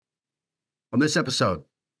On this episode,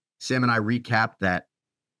 Sam and I recap that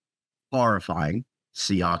horrifying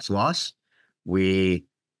Seahawks loss. We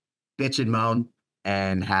bitch and moan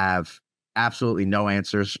and have absolutely no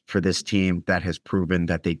answers for this team that has proven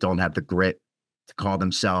that they don't have the grit to call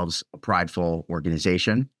themselves a prideful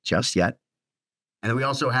organization just yet. And then we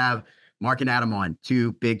also have Marc and Adam on,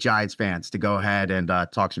 two big Giants fans, to go ahead and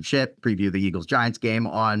talk some shit, preview the Eagles-Giants game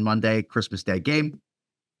on Monday, Christmas Day game.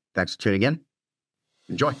 Thanks for tuning in.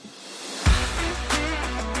 Enjoy.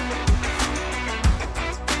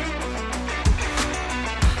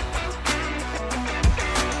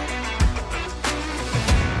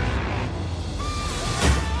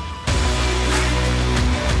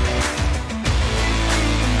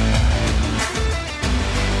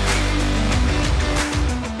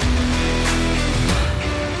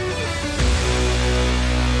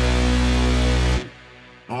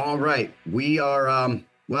 All right, we are,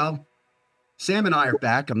 Sam and I are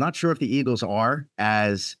back. I'm not sure if the Eagles are,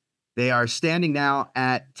 as they are standing now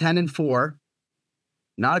at 10-4.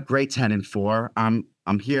 Not a great 10-4.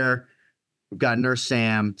 I'm here. We've got Nurse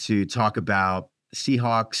Sam to talk about the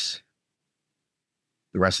Seahawks,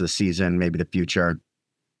 the rest of the season, maybe the future.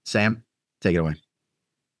 Sam, take it away.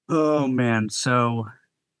 Oh, man. So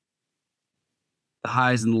the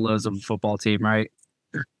highs and the lows of a football team, right?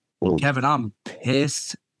 Well, Kevin, I'm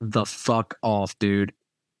pissed the fuck off, dude.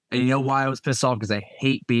 And you know why I was pissed off? Because I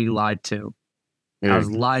hate being lied to. I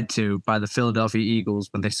was lied to by the Philadelphia Eagles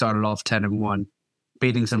when they started off 10-1,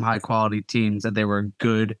 beating some high quality teams, that they were a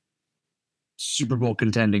good Super Bowl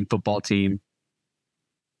contending football team.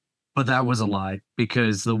 But that was a lie,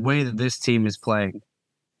 because the way that this team is playing,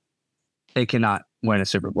 they cannot win a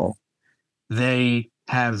Super Bowl. They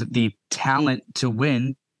have the talent to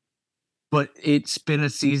win, but it's been a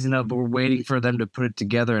season of we're waiting for them to put it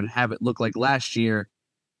together and have it look like last year,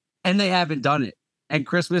 and they haven't done it. And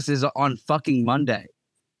Christmas is on fucking Monday.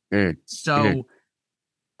 So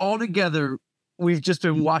altogether, we've just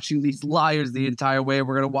been watching these liars the entire way.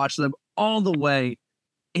 We're going to watch them all the way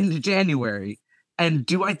into January. And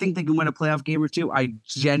do I think they can win a playoff game or two? I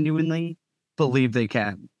genuinely believe they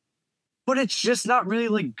can. But it's just not really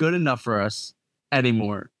like good enough for us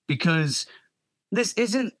anymore, because this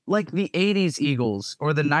isn't like the 80s Eagles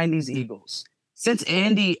or the 90s Eagles. Since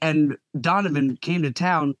Andy and Donovan came to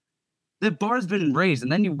town, the bar's been raised,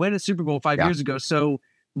 and then you win a Super Bowl 5 years ago. So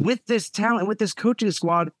with this talent, with this coaching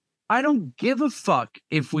squad, I don't give a fuck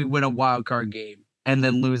if we win a wild card game and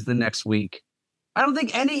then lose the next week. I don't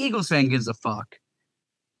think any Eagles fan gives a fuck.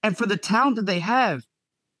 And for the talent that they have,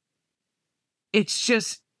 it's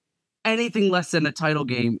just anything less than a title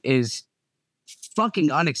game is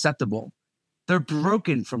fucking unacceptable. They're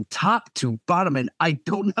broken from top to bottom, and I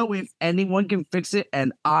don't know if anyone can fix it,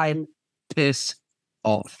 and I'm pissed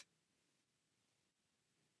off.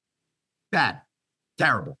 bad,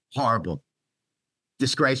 terrible, horrible,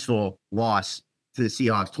 disgraceful loss to the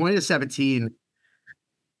Seahawks. 20-17.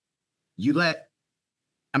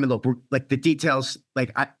 Look, we're, like, the details,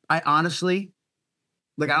 like, I honestly,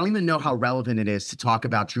 like, I don't even know how relevant it is to talk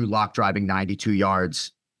about Drew Lock driving 92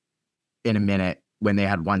 yards in a minute when they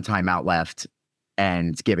had one timeout left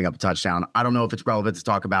and giving up a touchdown. I don't know if it's relevant to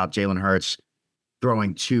talk about Jalen Hurts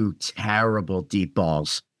throwing two terrible deep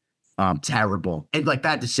balls. Terrible. And, like,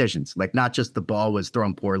 bad decisions. Like, not just the ball was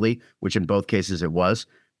thrown poorly, which in both cases it was,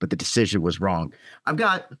 but the decision was wrong. I've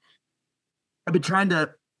been trying to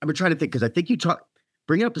think, because I think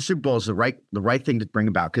bringing up the Super Bowl is the right thing to bring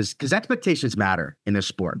about, because expectations matter in this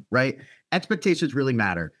sport, right? Expectations really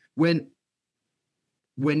matter. When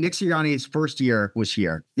Nick Sirianni's first year was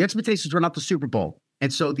here, the expectations were not the Super Bowl.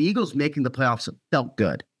 And so the Eagles making the playoffs felt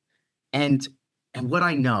good. And what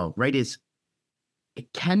I know, right, is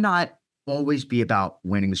it cannot always be about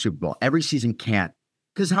winning the Super Bowl. Every season can't,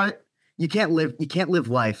 because you can't live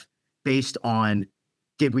life based on,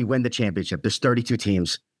 did we win the championship? There's 32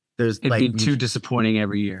 teams. It'd be too disappointing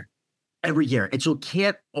every year. And so it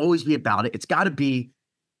can't always be about it. It's got to be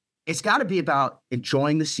about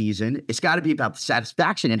enjoying the season. It's got to be about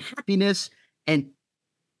satisfaction and happiness. And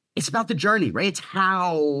it's about the journey, right? It's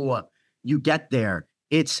how you get there.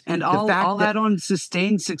 I'll add on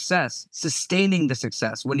sustained success, sustaining the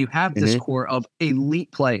success when you have this core of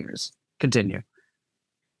elite players. Continue.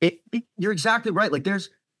 You're exactly right. Like, there's,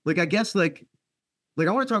 like, I guess, like I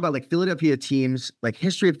want to talk about, like, Philadelphia teams, like,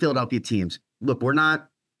 history of Philadelphia teams. Look, we're not,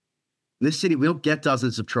 in this city, we don't get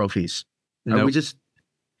dozens of trophies. Nope. We just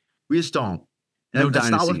don't. No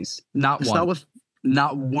dynasties. Not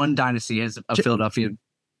one dynasty has a Philadelphia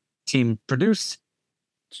team produced.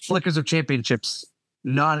 Flickers of championships.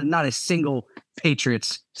 Not a single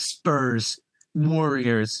Patriots, Spurs,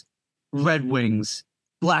 Warriors, Red Wings,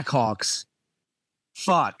 Blackhawks,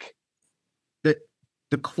 Fuck.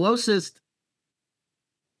 The closest,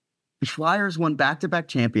 the Flyers won back-to-back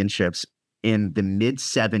championships in the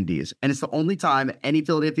mid-70s, and it's the only time any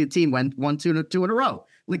Philadelphia team won two in a row.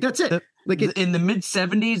 Like, that's it. Like in the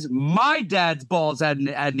mid-70s, my dad's balls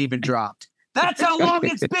hadn't even dropped. That's how long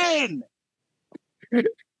it's been.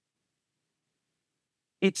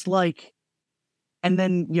 It's like, and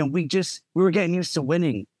then, you know, we were getting used to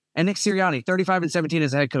winning. And Nick Sirianni, 35-17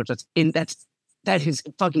 as a head coach, that is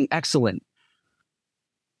fucking excellent.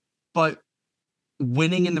 But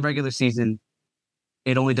winning in the regular season,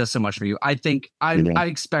 it only does so much for you. I think I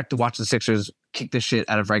expect to watch the Sixers kick the shit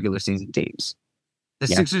out of regular season teams. The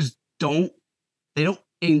Sixers don't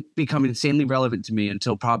become insanely relevant to me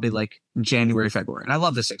until probably like January, February. And I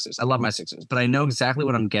love the Sixers. I love my Sixers, but I know exactly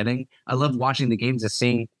what I'm getting. I love watching the games and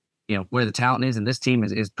seeing, you know, where the talent is, and this team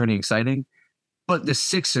is pretty exciting. But the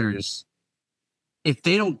Sixers, if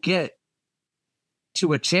they don't get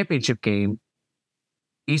to a championship game,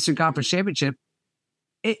 Eastern Conference Championship,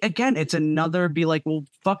 it's another be like, well,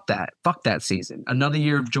 fuck that season. Another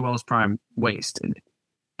year of Joel's prime wasted.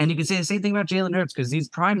 And you can say the same thing about Jalen Hurts, because these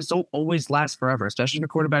primes don't always last forever, especially for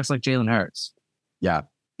quarterbacks like Jalen Hurts. Yeah.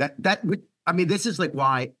 This is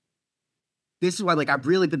why, like, I've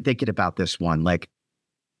really been thinking about this one. Like,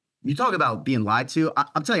 you talk about being lied to.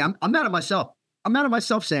 I'm telling you, I'm mad at myself. I'm mad at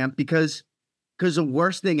myself, Sam, because the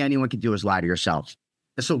worst thing anyone can do is lie to yourself.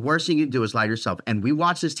 That's the worst thing you can do is lie to yourself. And we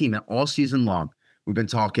watched this team all season long. We've been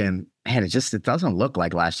talking, man, it doesn't look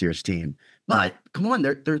like last year's team. But come on,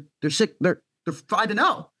 they're sick. They're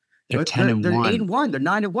 5-0. They're 10-1. They're 8-1. They're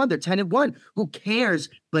 9-1. They're 10-1. Who cares?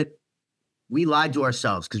 But we lied to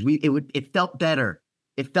ourselves because it felt better.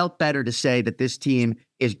 It felt better to say that this team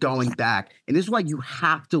is going back. And this is why you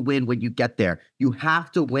have to win when you get there. You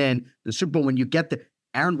have to win the Super Bowl when you get there.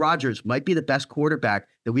 Aaron Rodgers might be the best quarterback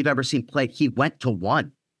that we've ever seen play. He went to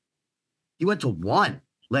one.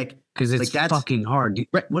 Like, because it's fucking hard.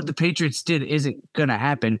 What the Patriots did isn't going to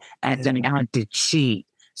happen. And then I had to cheat.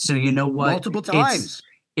 So you know what? Multiple times.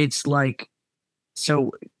 It's like,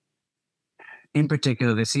 so in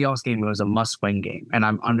particular, the Seahawks game was a must-win game. And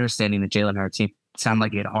I'm understanding that Jalen Hurts sounded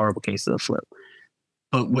like he had a horrible case of the flu.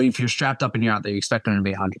 But if you're strapped up and you're out there, you expect him to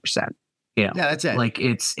be 100%. You know, yeah, that's it. Like,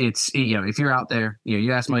 it's you know, if you're out there, you know,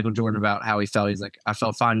 you ask Michael Jordan about how he felt. He's like, I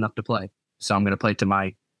felt fine enough to play. So I'm going to play to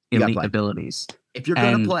my elite abilities. If you're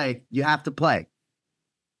going to play, you have to play.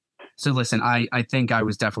 So listen, I think I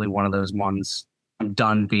was definitely one of those ones. I'm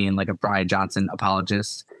done being like a Brian Johnson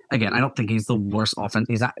apologist. Again, I don't think he's the worst offense.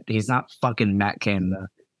 He's not fucking Matt Canada.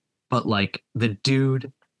 But like, the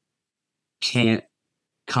dude can't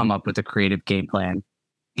come up with a creative game plan.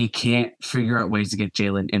 He can't figure out ways to get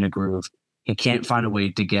Jalen in a groove. He can't find a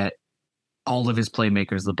way to get all of his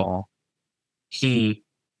playmakers the ball. Him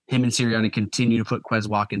and Sirianni continue to put Quez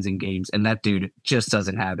Watkins in games, and that dude just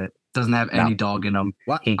doesn't have it. Doesn't have any dog in him.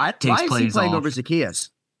 Why is he playing over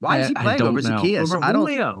Zacchaeus? Why is he playing over Zacchaeus? Over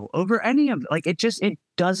Julio, over any of like it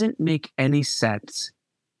doesn't make any sense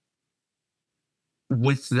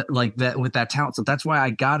with that talent. So that's why I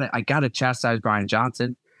gotta chastise Brian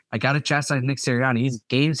Johnson. I gotta chastise Nick Sirianni. These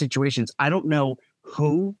game situations. I don't know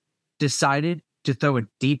who decided to throw a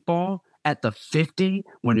deep ball at the 50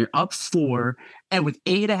 when you're up 4 and with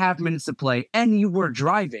 8.5 minutes to play and you were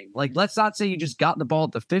driving. Like, let's not say you just got the ball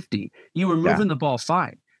at the 50. You were moving the ball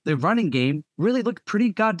fine. The running game really looked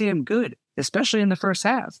pretty goddamn good, especially in the first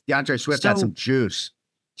half. DeAndre Swift had some juice.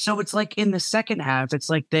 So it's like in the second half, it's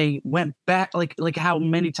like they went back, like how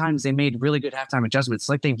many times they made really good halftime adjustments. It's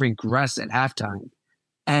like they regressed at halftime.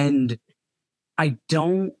 And I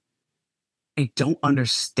don't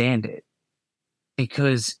understand it,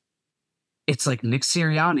 because it's like Nick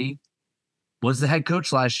Sirianni was the head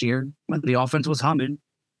coach last year when the offense was humming.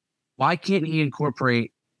 Why can't he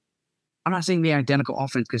incorporate, I'm not saying the identical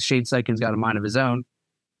offense because Shane Steichen's got a mind of his own,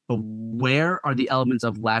 but where are the elements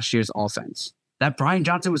of last year's offense that Brian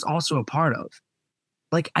Johnson was also a part of?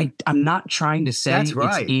 Like, I'm not trying to say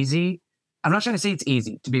it's easy. I'm not trying to say it's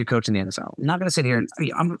easy to be a coach in the NFL. I'm not going to sit here and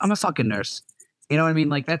I'm a fucking nurse. You know what I mean?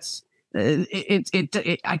 Like, that's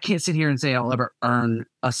I can't sit here and say I'll ever earn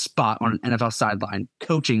a spot on an NFL sideline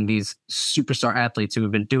coaching these superstar athletes who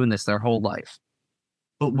have been doing this their whole life.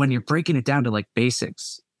 But when you're breaking it down to like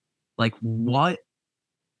basics, like what?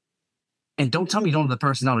 And don't tell me you don't have the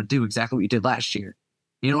personnel to do exactly what you did last year.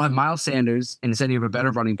 You don't have Miles Sanders, and instead you have a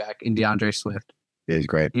better running back in DeAndre Swift. It is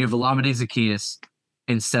great. You have Olamide Zacchaeus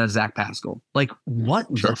instead of Zach Pascal. Like, what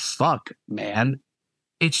the fuck, man?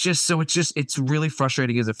 It's really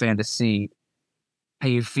frustrating as a fan to see how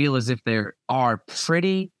you feel as if there are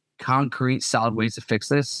pretty concrete, solid ways to fix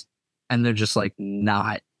this, and they're just like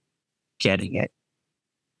not getting it.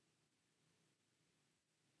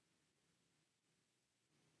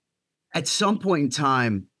 at some point in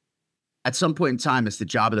time, it's the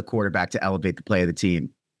job of the quarterback to elevate the play of the team.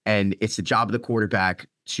 And it's the job of the quarterback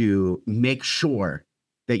to make sure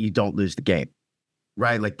that you don't lose the game.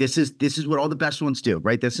 Right? Like this is what all the best ones do,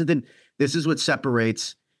 right? This is what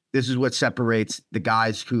separates the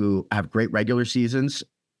guys who have great regular seasons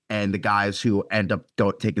and the guys who end up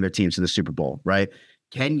taking their teams to the Super Bowl, right?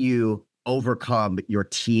 Can you overcome your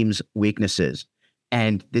team's weaknesses?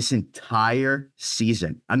 And this entire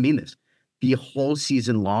season, I mean this, the whole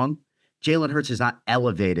season long, Jalen Hurts has not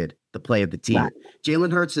elevated the play of the team. Right.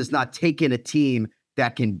 Jalen Hurts has not taken a team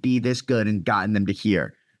that can be this good and gotten them to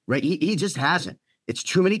here, right? He just hasn't. It's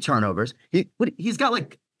too many turnovers. He's got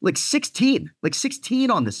like 16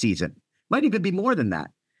 on the season. Might even be more than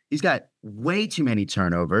that. He's got way too many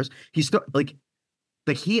turnovers. He's still I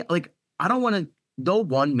don't want to, no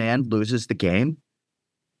one man loses the game,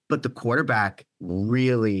 but the quarterback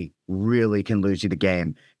really, really can lose you the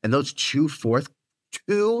game. And those two fourth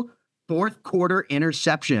quarter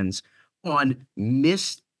interceptions on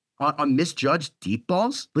misjudged deep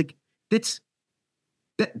balls, like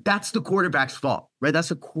that's the quarterback's fault, right? That's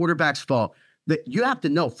the quarterback's fault. That you have to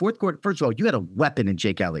know, fourth quarter, first of all, you had a weapon in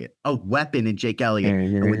Jake Elliott. And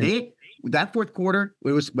when that fourth quarter,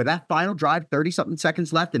 it was with that final drive, 30-something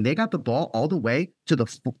seconds left, and they got the ball all the way to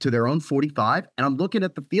their own 45. And I'm looking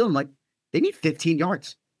at the field, and like, they need 15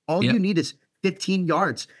 yards. All you need is 15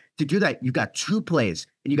 yards. To do that, you got 2 plays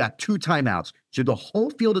and you got 2 timeouts. So the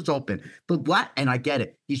whole field is open. And I get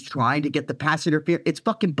it. He's trying to get the pass interference. It's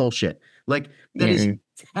fucking bullshit. Like, that is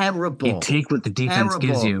terrible. You take what the defense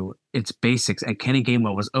gives you. It's basics. And Kenny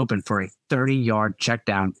Gainwell was open for a 30-yard check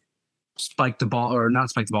down, call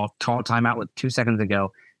timeout with 2 seconds to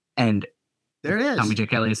go. And there it is. Tommy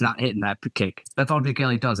Jake Elliott is not hitting that kick. That's all Jake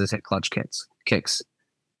Elliott does is hit clutch kicks.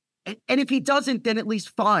 And if he doesn't, then at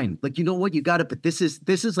least fine. Like, you know what, you got it. But this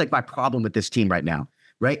is like my problem with this team right now,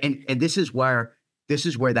 right? And this is where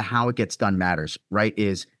the how it gets done matters, right?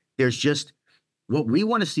 Is there's just what we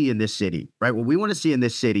want to see in this city, right? What we want to see in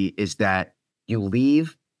this city is that you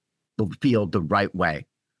leave the field the right way,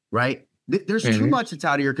 right? There's too much that's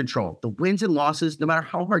out of your control. The wins and losses, no matter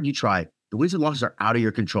how hard you try, the wins and losses are out of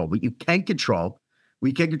your control. What you can control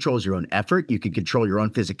is your own effort. You can control your own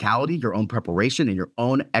physicality, your own preparation, and your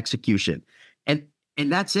own execution. And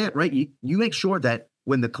that's it, right? You make sure that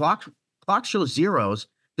when the clock shows zeros,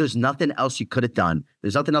 there's nothing else you could have done.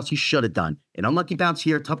 There's nothing else you should have done. An unlucky bounce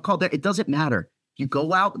here, tough call there. It doesn't matter. You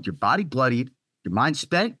go out with your body bloodied, your mind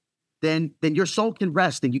spent, then your soul can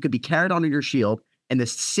rest and you can be carried on your shield and the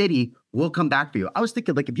city will come back for you. I was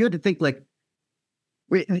thinking, like, if you had to think, like,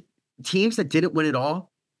 teams that didn't win it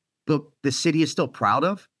all, but the city is still proud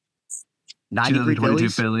of. 93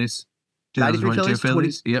 Phillies. 2022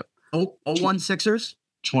 Phillies. Yep. 01 Sixers.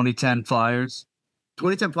 2010 Flyers.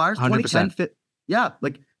 2010 Flyers. 100%. Yeah.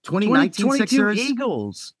 Like 2019 Sixers.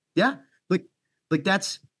 Eagles. Yeah. Like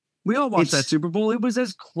that's. We all watched that Super Bowl. It was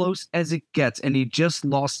as close as it gets. And he just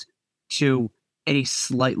lost to a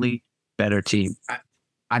slightly better team.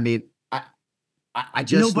 I mean, I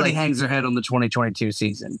just. Nobody hangs their head on the 2022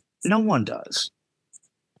 season. No one does.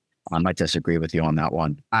 I might disagree with you on that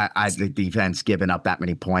one. The defense giving up that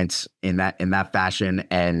many points in that fashion,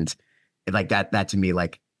 and like that to me,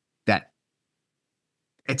 like that,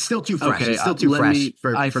 it's still too fresh. Okay, it's still too fresh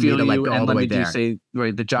for me to like go all the way there. Say,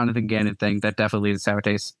 right, the Jonathan Gannon thing that definitely is sour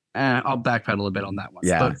taste. I'll backpedal a bit on that one.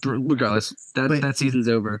 Yeah, but regardless, that season's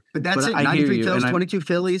over. But that's it. 93 Phillies, 22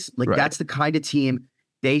 Phillies. Like that's the kind of team.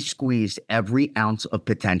 They squeezed every ounce of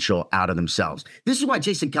potential out of themselves. This is why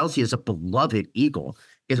Jason Kelce is a beloved Eagle,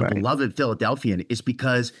 is a beloved Philadelphian, is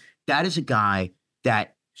because that is a guy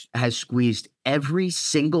that has squeezed every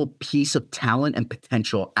single piece of talent and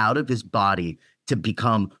potential out of his body to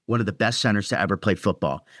become one of the best centers to ever play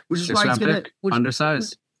football. Which is why he's going to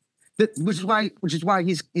undersized. Which is why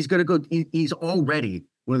he's going to go. He's already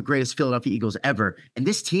one of the greatest Philadelphia Eagles ever. And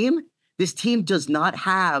this team does not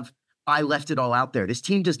have. I left it all out there. This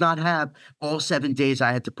team does not have all 7 days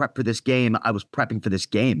I had to prep for this game. I was prepping for this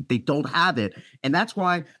game. They don't have it. And that's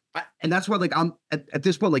why, like, I'm at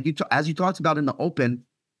this point, like as you talked about in the open,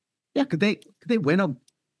 yeah, could they win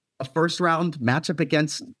a first round matchup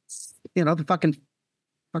against, the fucking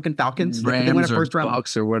Falcons? Rams, could they win a first round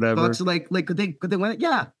Bucks or whatever. Bucks, like could they win it?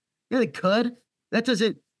 Yeah, they could. That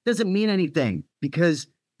doesn't mean anything because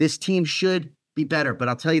this team should be better. But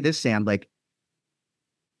I'll tell you this, Sam, like,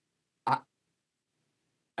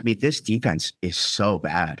 I mean, this defense is so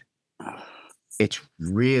bad. It's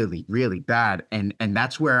really, really bad. And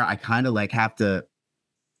that's where I kind of have to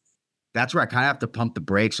pump the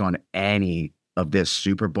brakes on any of this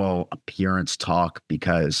Super Bowl appearance talk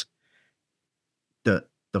because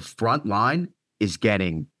the front line is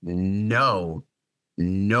getting no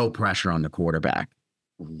pressure on the quarterback.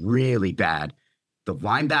 Really bad. The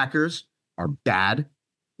linebackers are bad.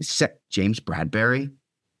 Except James Bradbury.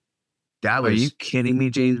 Are you kidding me,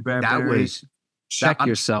 James Bradbury? Check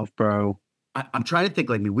yourself, bro. I'm trying to think,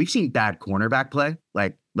 like, I mean, we've seen bad cornerback play.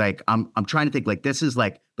 Like I'm trying to think, like, this is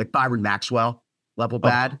like Byron Maxwell level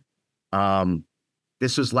bad.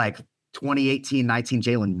 This was like 2018-19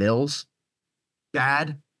 Jalen Mills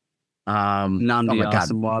bad. Nnamdi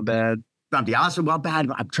Asomugha bad. Nnamdi Asomugha bad.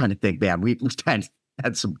 I'm trying to think, man. We've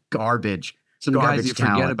had some garbage. Some guys you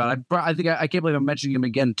forget about. I can't believe I'm mentioning him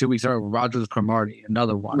again 2 weeks ago. Rogers Cromartie,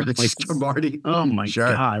 another one. Like, Cromartie. Oh my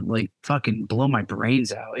God. Like, fucking blow my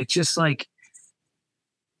brains out. It's just like,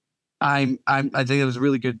 I think it was a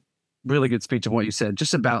really good speech of what you said,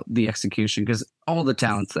 just about the execution, because all the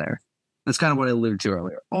talent's there. That's kind of what I alluded to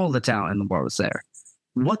earlier. All the talent in the world is there.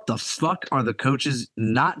 What the fuck are the coaches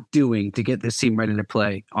not doing to get this team ready to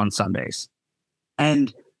play on Sundays?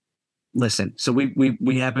 And listen, so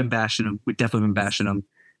we have been bashing them. We've definitely been bashing them.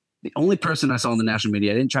 The only person I saw in the national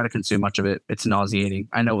media, I didn't try to consume much of it. It's nauseating.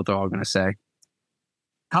 I know what they're all going to say.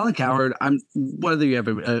 Colin Cowherd, whether you have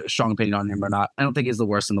a strong opinion on him or not, I don't think he's the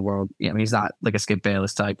worst in the world. Yeah, I mean, he's not like a Skip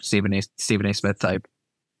Bayless type, Stephen A. Smith type.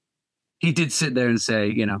 He did sit there and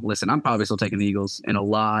say, listen, I'm probably still taking the Eagles in a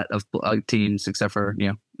lot of teams, except for,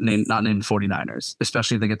 not named 49ers,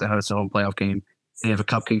 especially if they get to host a home playoff game. They have a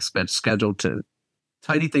cupcake scheduled to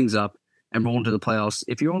tidy things up and roll into the playoffs.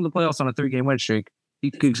 If you're on the playoffs on a 3-game win streak,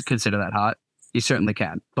 you could consider that hot. You certainly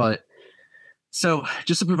can. But so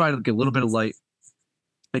just to provide like a little bit of light,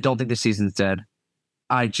 I don't think the season's dead.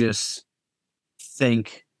 I just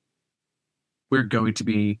think we're going to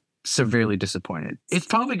be severely disappointed. It's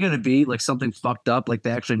probably going to be like something fucked up, like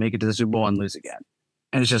they actually make it to the Super Bowl and lose again.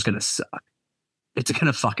 And it's just going to suck. It's going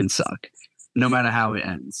to fucking suck, no matter how it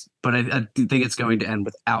ends. But I think it's going to end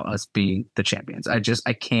without us being the champions. I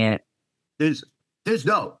can't. There's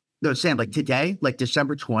no, Sam, like today, like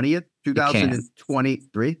December 20th,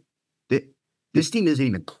 2023, this team isn't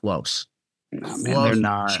even close. No, man, they're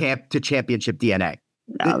not. To championship DNA.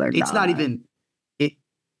 No, it's not even it.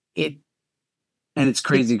 And it's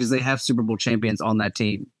crazy because they have Super Bowl champions on that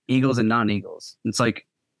team, Eagles and non-Eagles. It's like,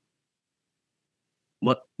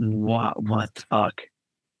 what the fuck?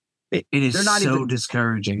 It is so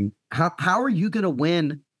discouraging. How are you gonna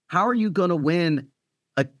win? How are you gonna win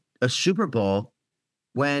a Super Bowl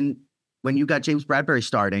when you got James Bradbury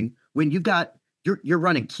starting? When you got you're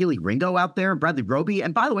running Keely Ringo out there and Bradley Roby,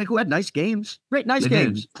 and by the way, who had nice games, nice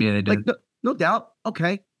games. Yeah, they did. Like no doubt.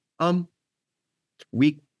 Okay.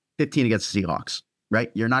 Week 15 against the Seahawks,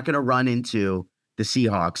 right? You're not going to run into the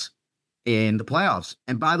Seahawks in the playoffs.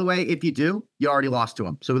 And by the way, if you do, you already lost to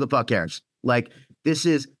them. So who the fuck cares? Like this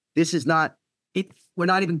is not it. We're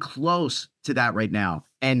not even close to that right now.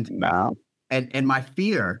 And no. And my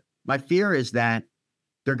fear is that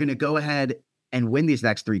they're going to go ahead and win these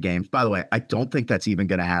next 3 games. By the way, I don't think that's even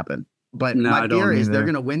going to happen. But my fear is they're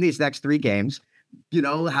going to win these next 3 games,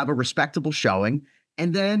 have a respectable showing,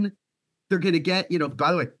 and then they're going to get,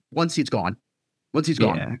 by the way, one seat's gone.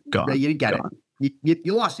 Yeah, gone. Right? You didn't get it.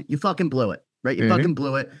 You lost it. You fucking blew it, right? You fucking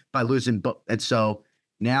blew it by losing. And so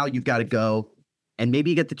now you've got to go and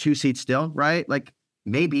maybe you get the 2 seats still, right? Like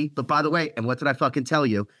maybe. But by the way, and what did I fucking tell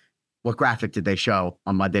you? What graphic did they show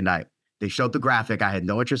on Monday night? They showed the graphic I had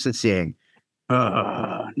no interest in seeing.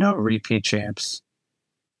 No repeat champs.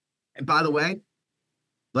 And by the way,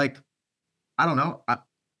 like, I don't know.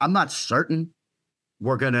 I'm not certain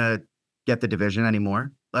we're going to get the division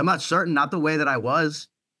anymore. I'm not certain, not the way that I was.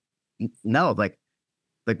 No, like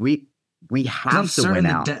we have to win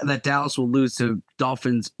now. That Dallas will lose to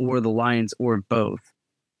Dolphins or the Lions or both.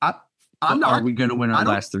 I'm not. Are we going to win our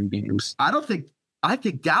last 3 games? I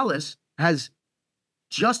think Dallas has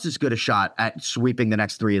just as good a shot at sweeping the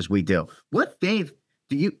next 3 as we do. What faith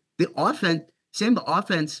the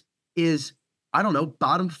offense is, I don't know,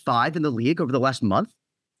 bottom 5 in the league over the last month.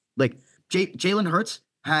 Like Jalen Hurts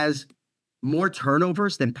has more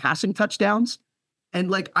turnovers than passing touchdowns.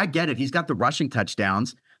 And like, I get it. He's got the rushing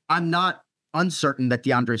touchdowns. I'm not uncertain that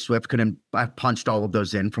DeAndre Swift couldn't have punched all of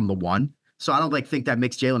those in from the 1. So I don't think that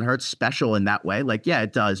makes Jalen Hurts special in that way. Like, yeah,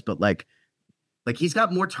 it does. But like he's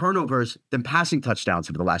got more turnovers than passing touchdowns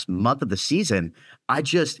over the last month of the season. I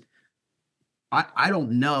don't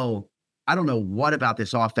know. I don't know what about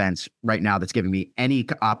this offense right now that's giving me any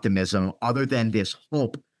optimism other than this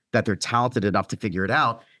hope that they're talented enough to figure it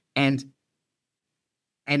out. And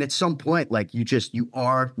at some point, like you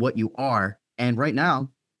are what you are. And right now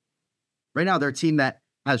they're a team that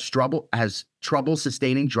has trouble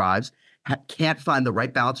sustaining drives. can't find the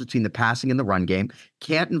right balance between the passing and the run game,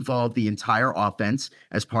 can't involve the entire offense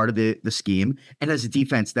as part of the scheme, and has a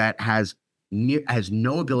defense that has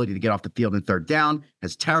no ability to get off the field in third down,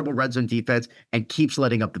 has terrible red zone defense, and keeps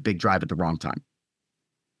letting up the big drive at the wrong time.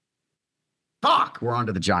 Fuck, we're on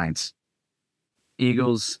to the Giants.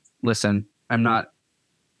 Eagles, listen, I'm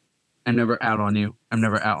never out on you. I'm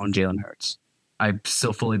never out on Jalen Hurts. I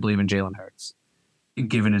still fully believe in Jalen Hurts,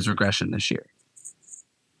 given his regression this year.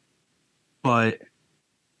 But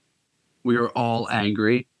we are all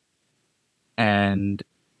angry, and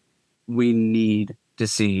we need to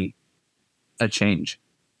see a change.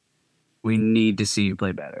 We need to see you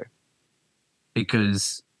play better,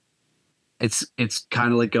 because it's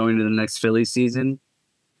kind of like going to the next Philly season.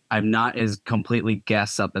 I'm not as completely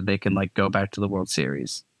gassed up that they can like go back to the World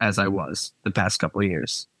Series as I was the past couple of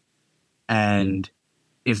years. And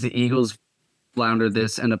if the Eagles flounder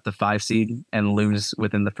this, end up the 5 seed, and lose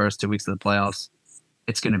within the first 2 weeks of the playoffs,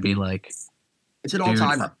 it's going to be like, it's an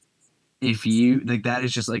all-timer. If you like, that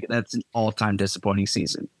is just like, that's an all-time disappointing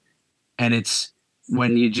season. And it's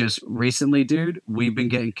when you just recently, dude, we've been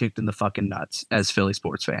getting kicked in the fucking nuts as Philly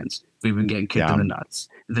sports fans. We've been getting kicked in the nuts.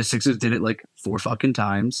 The Sixers did it like 4 fucking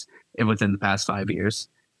times within the past 5 years.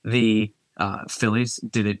 The Phillies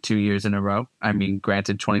did it 2 years in a row. I mean,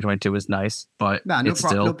 granted, 2022 was nice, but no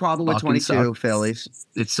problem with 22 sucked. Phillies.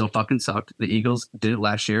 It still fucking sucked. The Eagles did it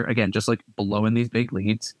last year. Again, just like blowing these big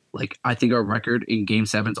leads. Like, I think our record in Game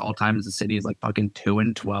 7s all time as a city is like fucking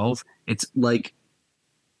 2-12. It's like,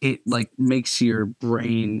 it like makes your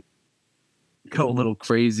brain go a little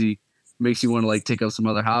crazy. Makes you want to like take up some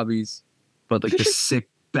other hobbies. But like the sick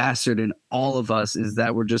bastard in all of us is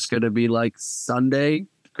that we're just going to be like Sunday,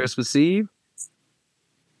 Christmas Eve,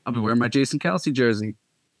 I'll be wearing my Jason Kelsey jersey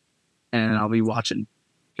and I'll be watching,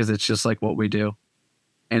 because it's just like what we do.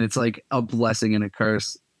 And it's like a blessing and a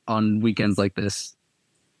curse on weekends like this.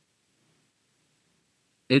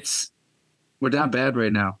 We're down bad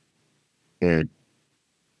right now. Good.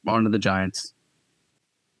 On to the Giants.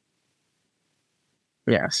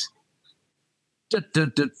 Yes. All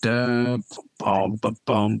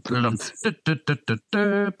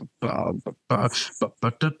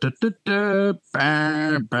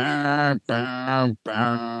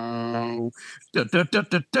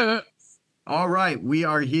right, we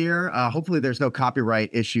are here. Hopefully there's no copyright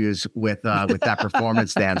issues with that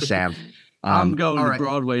performance, Sam. I'm going to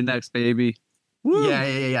Broadway next, baby. Woo.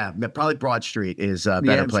 Yeah. Probably Broad Street is a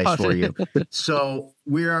better place for you. So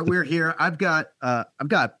we're here. I've got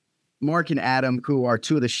Marc and Adam, who are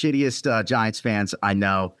two of the shittiest Giants fans I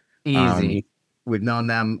know. Easy. We've known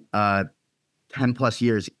them 10 plus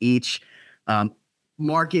years each.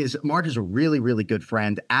 Marc is a really, really good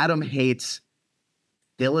friend. Adam hates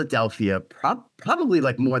Philadelphia, probably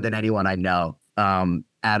like more than anyone I know.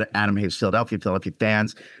 Adam hates Philadelphia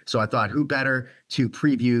fans. So I thought, who better to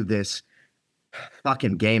preview this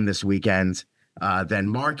fucking game this weekend than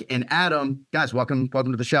Marc and Adam. Guys, welcome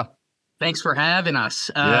to the show. Thanks for having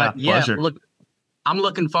us. Pleasure. Look, I'm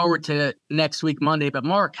looking forward to next week, Monday. But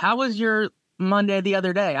Marc, how was your Monday the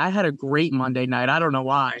other day? I had a great Monday night. I don't know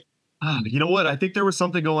why. You know what? I think there was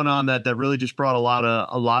something going on that really just brought a lot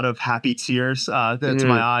of happy tears to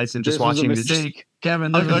my eyes, and just watching this mistake.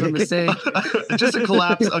 Kevin, this was a mistake. Just a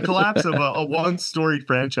collapse of a one-storied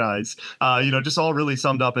franchise. Just all really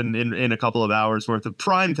summed up in a couple of hours worth of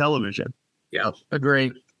prime television. Yeah,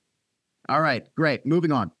 agree. All right, great.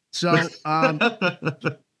 Moving on. So, all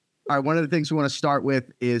right. One of the things we want to start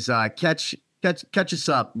with is catch us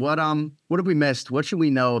up. What have we missed? What should we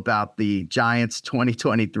know about the Giants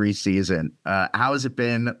 2023 season? How has it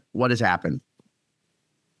been? What has happened?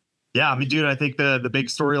 Yeah, I mean, dude, I think the big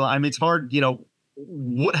storyline. I mean, it's hard.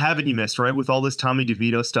 What haven't you missed, right? With all this Tommy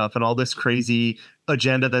DeVito stuff and all this crazy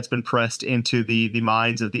agenda that's been pressed into the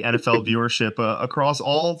minds of the NFL viewership across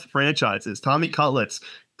all franchises. Tommy Cutlets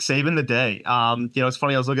saving the day. It's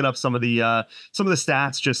funny. I was looking up some of the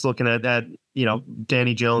stats, just looking at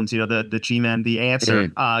Danny Jones, the G-Man, the answer,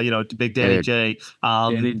 Big Danny J,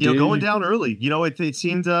 going down early. It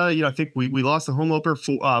seemed, I think we lost the home opener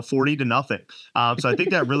 40-0. So I think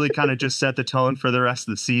that really kind of just set the tone for the rest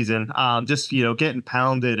of the season. Getting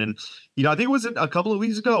pounded. And, I think it was a couple of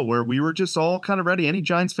weeks ago where we were just all kind of ready. Any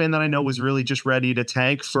Giants fan that I know was really just ready to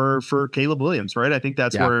tank for Caleb Williams, right? I think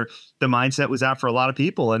that's where the mindset was at for a lot of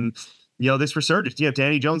people. And, this resurgence,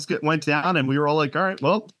 Danny Jones went down, and we were all like, all right,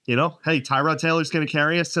 well, hey, Tyrod Taylor's going to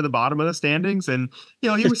carry us to the bottom of the standings. And, he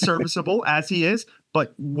was serviceable as he is,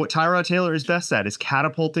 But what Tyrod Taylor is best at is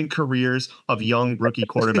catapulting careers of young rookie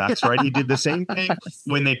quarterbacks, right? He did the same thing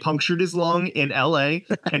when they punctured his lung in LA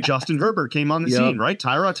and Justin Herbert came on the scene, right?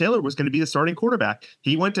 Tyrod Taylor was going to be the starting quarterback.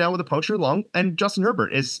 He went down with a punctured lung, and Justin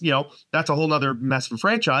Herbert is, that's a whole nother mess of a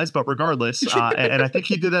franchise, but regardless, and I think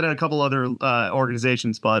he did that in a couple other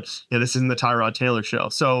organizations, but this isn't the Tyrod Taylor show.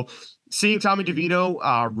 So seeing Tommy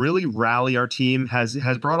DeVito really rally our team has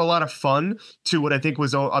brought a lot of fun to what I think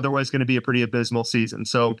was otherwise going to be a pretty abysmal season.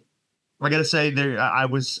 So I got to say, I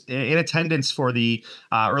was in attendance for the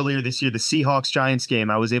earlier this year, the Seahawks Giants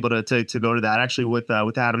game. I was able to go to that actually with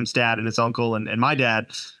Adam's dad and his uncle and my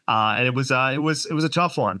dad. And it was a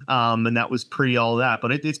tough one. And that was pre all that,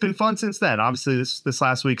 but it's been fun since then. Obviously this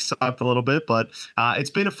last week sucked a little bit, but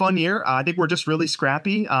it's been a fun year. I think we're just really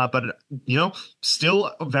scrappy, but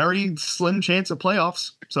still a very slim chance of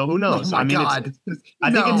playoffs. So who knows? Oh my God.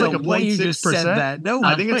 I think it's like a 0.6%. No,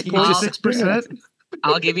 I think it's 0.6%.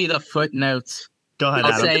 I'll give you the footnotes. Go ahead,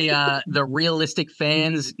 I'll Adam. say the realistic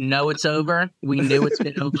fans know it's over. We knew it's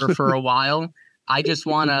been over for a while. I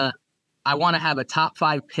want to have a top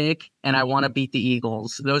 5 pick, and I want to beat the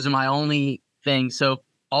Eagles. Those are my only things. So if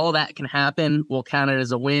all that can happen, we'll count it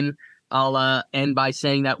as a win. I'll end by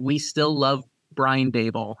saying that we still love Brian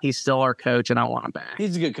Dable. He's still our coach, and I want him back.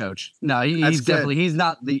 He's a good coach. No, he's definitely, he's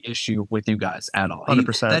not the issue with you guys at all.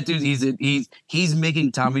 100%. That dude, he's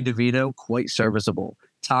making Tommy DeVito quite serviceable.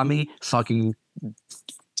 Tommy fucking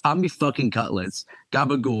Cutlets.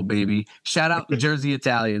 Gabagool, baby. Shout out to Jersey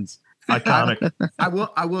Italians. Iconic.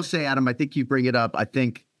 I will say, Adam, I think you bring it up. I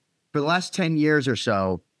think for the last 10 years or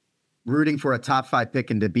so, rooting for a top 5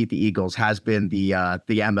 pick and to beat the Eagles has been the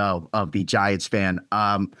MO of the Giants fan.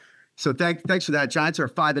 So thanks for that. Giants are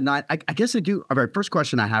 5-9. I guess I do. All right, first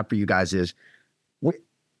question I have for you guys is,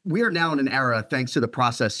 we are now in an era, thanks to the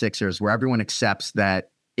process Sixers, where everyone accepts that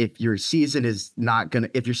if your season is not going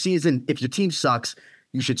to, if your team sucks,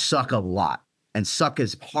 you should suck a lot and suck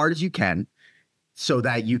as hard as you can so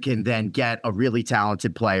that you can then get a really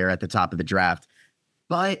talented player at the top of the draft.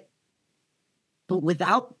 But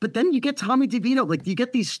then you get Tommy DeVito, like you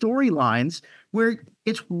get these storylines where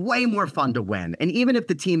it's way more fun to win. And even if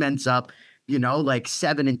the team ends up, like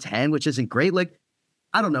 7-10, which isn't great, like,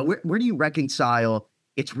 I don't know, where do you reconcile?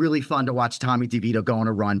 It's really fun to watch Tommy DeVito go on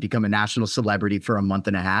a run, become a national celebrity for a month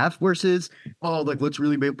and a half versus, let's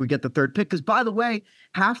really maybe we get the 3rd pick. Because by the way,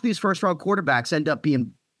 half these first round quarterbacks end up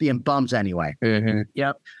being bums anyway. Mm-hmm.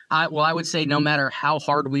 Yep. I would say no matter how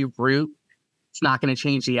hard we root, it's not going to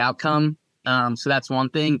change the outcome. So that's one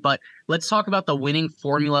thing. But let's talk about the winning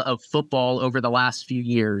formula of football over the last few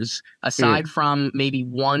years. Aside from maybe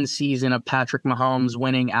one season of Patrick Mahomes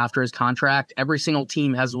winning after his contract, every single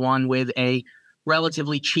team has won with a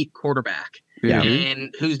relatively cheap quarterback. Yeah.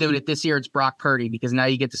 And who's doing it this year? It's Brock Purdy, because now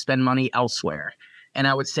you get to spend money elsewhere. And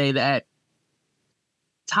I would say that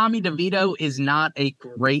Tommy DeVito is not a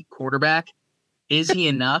great quarterback. Is he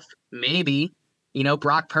enough? Maybe.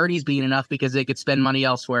 Brock Purdy's being enough because they could spend money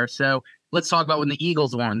elsewhere. So let's talk about when the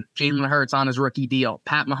Eagles won. Jalen Hurts on his rookie deal.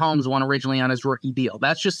 Pat Mahomes won originally on his rookie deal.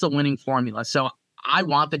 That's just the winning formula. So I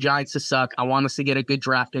want the Giants to suck. I want us to get a good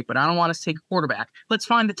draft pick, but I don't want us to take a quarterback. Let's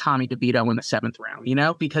find a Tommy DeVito in the 7th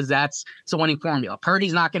round, because that's a winning formula.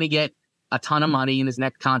 Purdy's not going to get a ton of money in his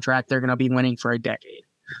next contract. They're going to be winning for a decade.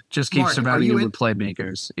 Just keep surrounding you with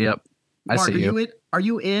playmakers. Yep. I Mark, see you. Are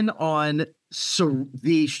you in on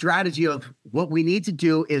the strategy of what we need to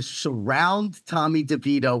do is surround Tommy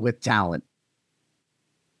DeVito with talent?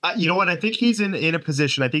 You know what? I think he's in a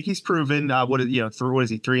position. I think he's proven what is he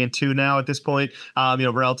 3-2 now at this point?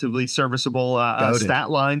 Relatively serviceable stat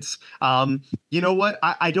lines. You know what?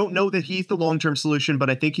 I don't know that he's the long-term solution, but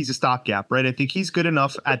I think he's a stopgap, right? I think he's good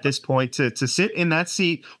enough at this point to sit in that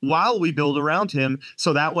seat while we build around him.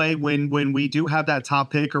 So that way, when we do have that top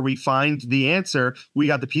pick or we find the answer, we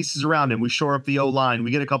got the pieces around him. We shore up the O-line. We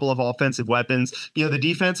get a couple of offensive weapons. The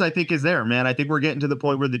defense I think is there, man. I think we're getting to the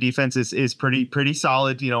point where the defense is pretty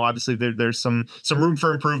solid. Obviously there's some room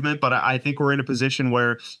for improvement, but I think we're in a position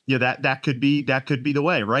where that could be the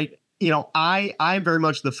way, right? I'm very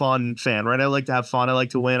much the fun fan, right? I like to have fun. I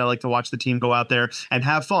like to win. I like to watch the team go out there and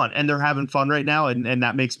have fun, and they're having fun right now, and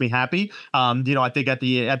that makes me happy. I think at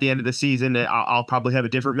the end of the season, I'll probably have a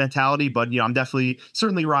different mentality, but I'm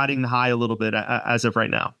certainly riding the high a little bit as of right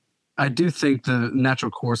now. I do think the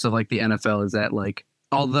natural course of the NFL is that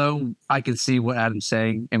although I can see what Adam's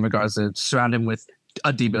saying in regards to surround him with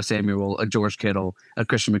a Deebo Samuel, a George Kittle, a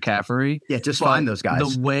Christian McCaffrey. Yeah, just find those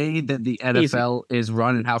guys. The way that the NFL is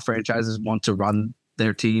run and how franchises want to run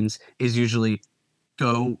their teams is usually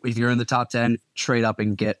go, if you're in the top 10, trade up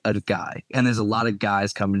and get a guy. And there's a lot of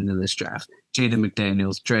guys coming into this draft. Jaden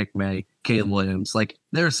McDaniels, Drake May, Caleb Williams. Like,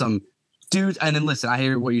 there's some dudes. And then listen, I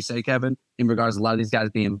hear what you say, Kevin, in regards to a lot of these guys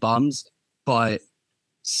being bums. But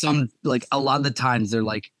a lot of the times they're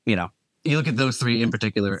like, you look at those three in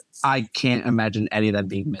particular, I can't imagine any of them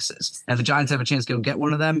being misses. And if the Giants have a chance to go get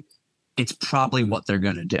one of them, it's probably what they're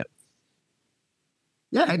going to do.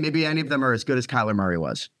 Yeah, maybe any of them are as good as Kyler Murray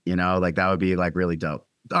was. That would be really dope.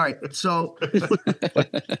 All right, so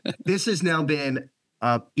this has now been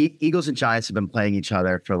Eagles and Giants have been playing each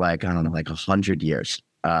other for 100 years.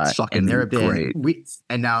 And there have been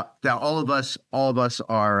now all of us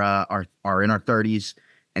are in our 30s,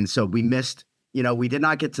 and so we missed. We did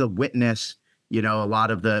not get to witness. We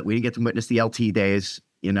didn't get to witness the LT days.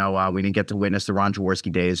 We didn't get to witness the Ron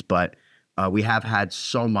Jaworski days, but we have had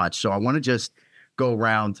so much. So I want to just go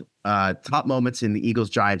around top moments in the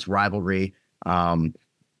Eagles-Giants rivalry.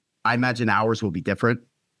 I imagine ours will be different,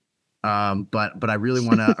 but I really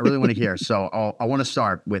want to hear. So I want to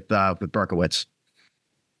start with Berkowitz.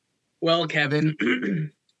 Well,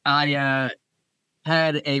 Kevin, I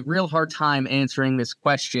had a real hard time answering this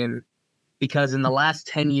question because in the last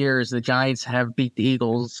 10 years, the Giants have beat the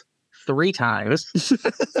Eagles 3 times.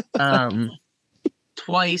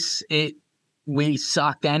 Twice we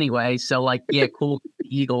sucked anyway. So cool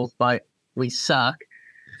Eagles, but we suck.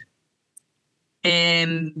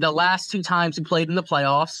 And the last 2 times we played in the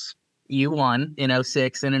playoffs, you won in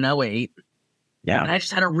 2006 and in 2008. Yeah. And I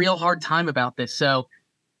just had a real hard time about this. So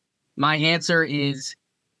my answer is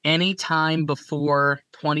any time before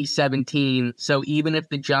 2017. So even if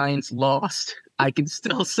the Giants lost, I can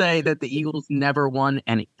still say that the Eagles never won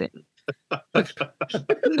anything. That's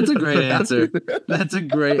a great answer. That's a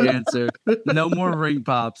great answer. No more ring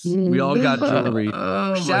pops. We all got jewelry.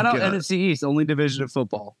 Shout out NFC East, only division of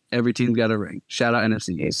football. Every team's got a ring. Shout out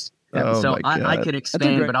NFC East. So I could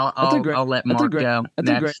expand, but I'll let Mark go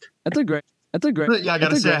next. That's a great. Yeah, I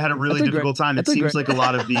gotta say, I had a really difficult time. It seems like a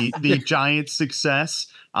lot of the Giants' success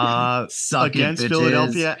against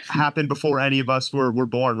Philadelphia happened before any of us were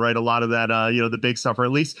born, right? A lot of that, the big stuff, or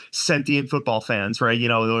at least sentient football fans, right?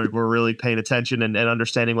 We're really paying attention and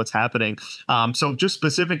understanding what's happening. So just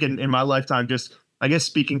specific in my lifetime, just I guess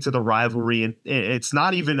speaking to the rivalry, and it's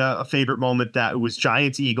not even a favorite moment that it was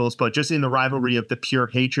Giants-Eagles, but just in the rivalry of the pure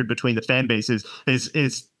hatred between the fan bases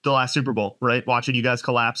is the last Super Bowl, right? Watching you guys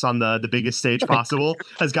collapse on the biggest stage possible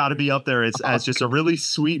has got to be up there as just a really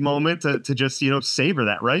sweet moment to just, savor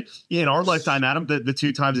that, right? In our lifetime, Adam, the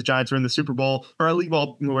 2 times the Giants were in the Super Bowl, or at least,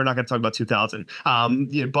 well, we're not going to talk about 2000.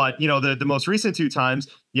 But, the most recent 2 times,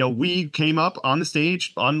 we came up on the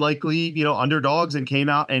stage, unlikely, underdogs, and came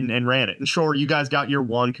out and ran it. And sure, you guys got your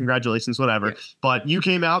 1, congratulations, whatever. Yeah. But you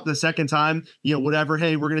came out the second time, whatever,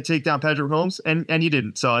 hey, we're going to take down Patrick Mahomes, and you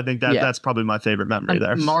didn't. So I think that's probably my favorite memory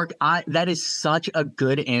there. Mark, that is such a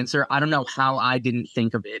good answer. I don't know how I didn't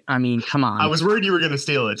think of it. I mean, come on. I was worried you were going to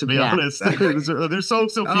steal it, to be honest. There's so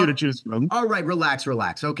few to choose from. All right, relax.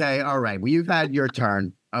 Okay, all right. Well, you've had your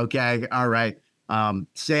turn. Okay, all right.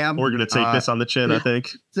 Sam, we're gonna take this on the chin, I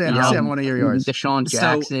think. Sam, I want to hear yours. Deshaun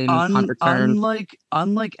Jackson,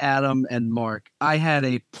 unlike Adam and Mark, I had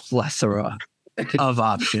a plethora of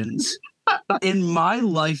options in my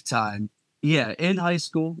lifetime. Yeah, in high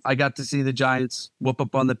school, I got to see the Giants whoop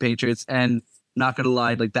up on the Patriots, and not gonna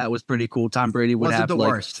lie, that was pretty cool. Tom Brady would have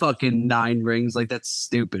fucking 9 rings. That's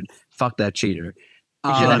stupid. Fuck that cheater.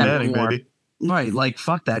 Baby. Right,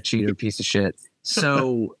 fuck that cheater piece of shit.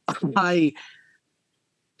 So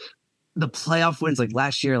the playoff wins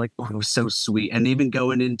last year, it was so sweet. And even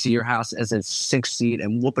going into your house as a 6th seed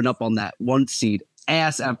and whooping up on that 1 seed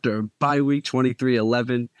ass after a bye week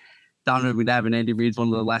 23-11. Donovan McNabb and Andy Reid's one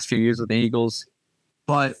of the last few years with the Eagles.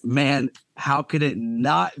 But man, how could it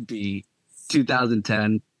not be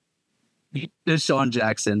 2010? Deshaun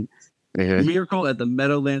Jackson. Miracle at the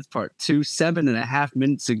Meadowlands Part 2, 7.5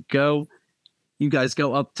 minutes ago. You guys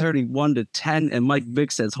go up 31-10, and Mike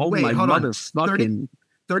Vick says, hold my motherfucking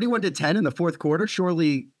 31-10 in the 4th quarter.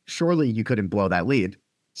 Surely you couldn't blow that lead.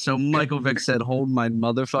 So Michael Vick said, hold my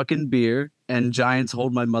motherfucking beer, and Giants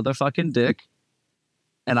hold my motherfucking dick,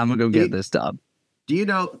 and I'm gonna go get this dub. Do you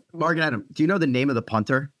know, Marc and Adam, do you know the name of the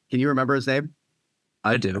punter? Can you remember his name?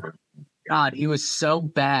 I do. God, he was so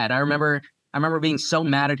bad. I remember being so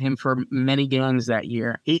mad at him for many games that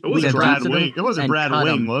year. It wasn't Brad Wing. It wasn't Brad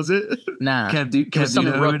Wing, was it? Nah. Kev, do you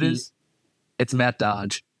know who it is? It's Matt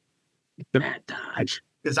Dodge. Matt Dodge.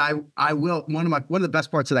 Because I will, one of the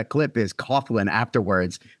best parts of that clip is Coughlin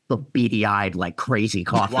afterwards, the beady-eyed, crazy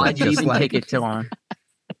Coughlin. Why'd you even take it to him?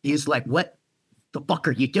 He's like, what the fuck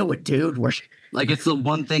are you doing, dude? Like, it's the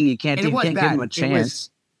one thing you can't do. You can't give him a chance.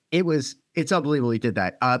 It's unbelievable he did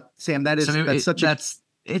that. Sam,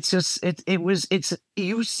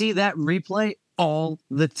 you see that replay all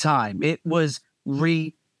the time. It was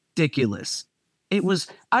ridiculous.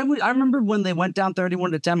 I remember when they went down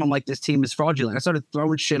 31-10, I'm like, this team is fraudulent. I started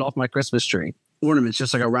throwing shit off my Christmas tree. Ornaments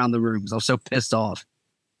just like around the room because I was so pissed off.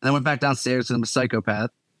 And I went back downstairs and I'm a psychopath.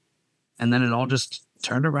 And then it all just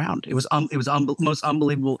turned around. It was most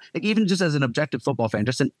unbelievable. Like, even just as an objective football fan,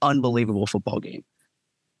 just an unbelievable football game.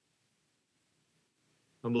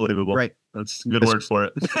 Unbelievable. Right. That's a good word for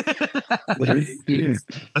it.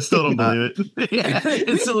 I still don't believe it. Yeah,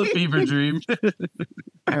 it's still a fever dream.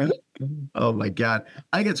 Oh my God.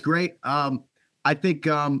 I think it's great. I think,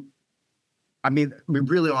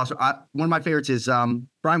 really awesome. One of my favorites is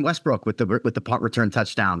Brian Westbrook with the punt return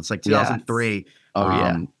touchdown. It's like 2003. Oh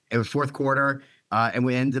yeah. It was fourth quarter, and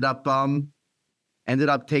we ended up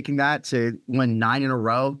taking that to win 9 in a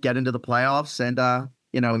row, get into the playoffs, and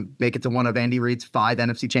make it to one of Andy Reid's 5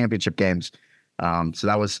 NFC Championship games. So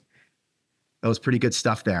that was pretty good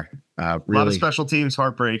stuff there. Really. A lot of special teams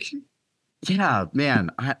heartbreak. Yeah, man.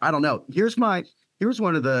 I don't know. Here's one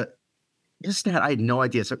of the stat I had no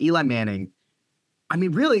idea. So Eli Manning. I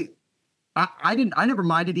mean, really, I never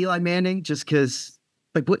minded Eli Manning just because,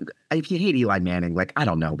 like, what if you hate Eli Manning? Like, I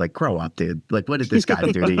don't know, like, grow up, dude. Like, what did this guy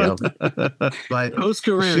do to you? But post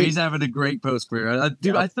career, he's having a great post career.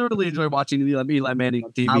 Dude, I thoroughly enjoy watching Eli Manning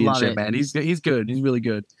on TV and shit, man. He's good. He's really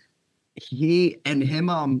good.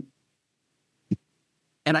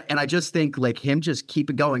 And I just think, like, him just keep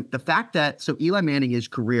it going. The fact that Eli Manning, his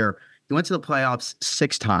career, he went to the playoffs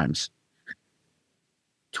 6 times.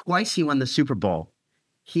 Twice he won the Super Bowl.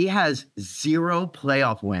 He has 0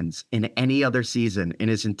 playoff wins in any other season in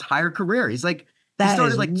his entire career. He's like, he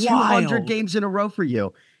started like 200 games in a row for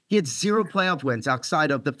you. He had 0 playoff wins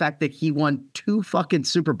outside of the fact that he won 2 fucking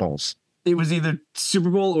Super Bowls. It was either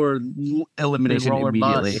Super Bowl or elimination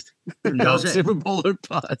immediately. No, Super Bowl or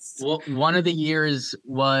bust. Well, one of the years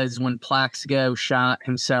was when Plaxico shot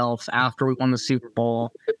himself after we won the Super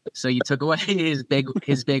Bowl. So you took away his big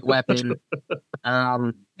weapon.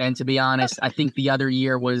 And to be honest, I think the other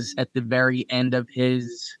year was at the very end of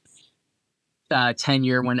his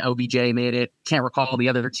tenure when OBJ made it. Can't recall the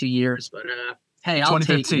other 2 years, but hey, I'll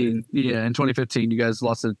take it. Yeah, in 2015, you guys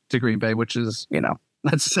lost it to Green Bay, which is,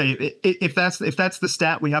 Let's say if that's the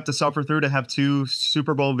stat we have to suffer through to have 2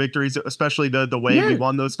 Super Bowl victories, especially the way we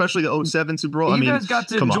won those, especially the 07 Super Bowl. You guys got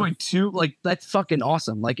to enjoy 2. Like, that's fucking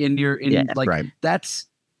awesome. Like, that's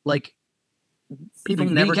like people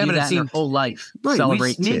never do that in their whole life. Right,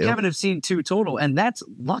 celebrate me 2. and Kevin have seen 2 total, and that's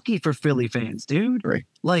lucky for Philly fans, dude. Right.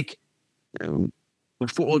 Like,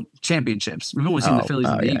 for championships, we've only seen the Phillies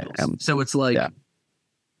and the Eagles, so it's like. Yeah.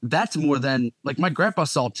 That's more than, like, my grandpa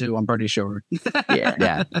saw 2, I'm pretty sure.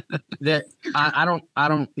 Yeah. I don't.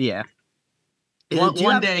 Yeah.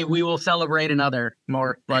 One day we will celebrate another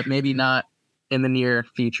more, but maybe not in the near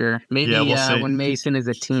future. Maybe when Mason is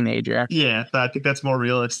a teenager. Yeah, I think that's more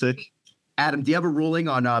realistic. Adam, do you have a ruling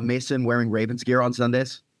on Mason wearing Ravens gear on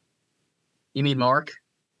Sundays? You mean Mark?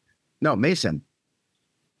 No, Mason.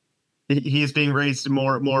 He is being raised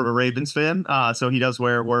more of a Ravens fan, so he does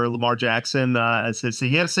wear Lamar Jackson as his.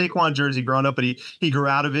 He had a Saquon jersey growing up, but he grew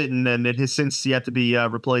out of it, and then it has since yet to be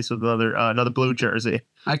replaced with another blue jersey.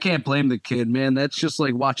 I can't blame the kid, man. That's just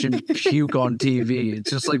like watching puke on TV. It's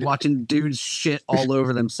just like watching dudes shit all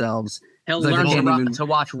over themselves. He'll learn to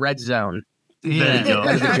watch Red Zone. Yeah,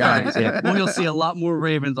 the Giants. Yeah. Well, you'll see a lot more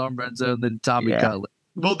Ravens on Red Zone than Tommy Cutler.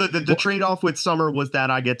 Well, the trade-off with Summer was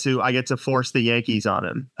that I get to force the Yankees on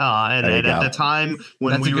him, and at the time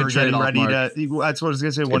when we were getting ready to, that's what I was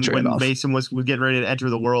gonna say. When Mason was getting ready to enter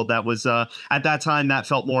the world, that was at that time that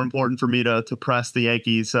felt more important for me to press the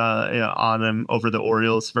Yankees on him over the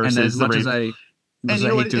Orioles versus and as the much Ravens. as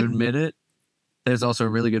I hate to admit it, there's also a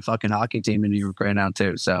really good fucking hockey team in New York right now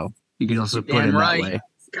too. So you can also put it that way.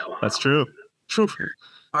 That's true. All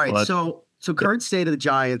right, so current state of the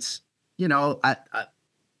Giants. What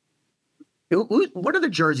are the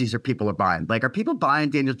jerseys people are buying? Like, are people buying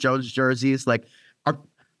Daniel Jones jerseys? Like, are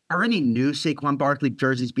any new Saquon Barkley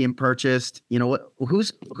jerseys being purchased?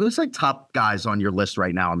 Who's like top guys on your list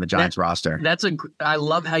right now on the Giants roster? I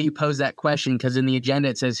love how you pose that question, because in the agenda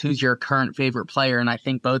it says who's your current favorite player, and I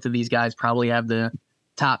think both of these guys probably have the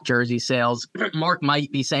top jersey sales. Mark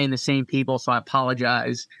might be saying the same people, so I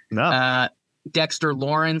apologize. No. Dexter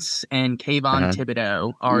Lawrence and Kayvon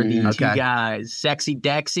Thibodeau are the 2 guys. Sexy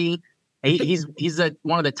Dexy. He's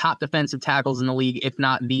one of the top defensive tackles in the league, if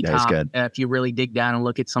not the top, if you really dig down and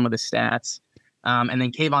look at some of the stats. And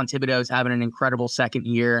then Kayvon Thibodeau is having an incredible second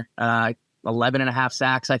year. 11 and a half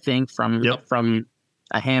sacks, I think, from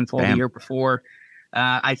a handful the year before.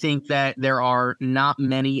 I think that there are not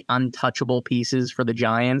many untouchable pieces for the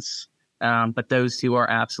Giants, but those two are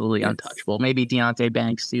absolutely untouchable. Maybe Deonte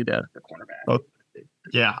Banks too, the cornerback. Oh,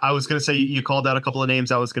 yeah, I was going to say you called out a couple of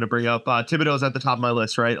names I was going to bring up. Thibodeau's at the top of my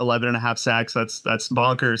list, right? 11 and a half sacks. That's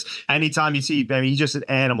bonkers. Anytime you see, I mean, he's just an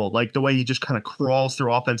animal. Like the way he just kind of crawls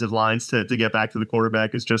through offensive lines to get back to the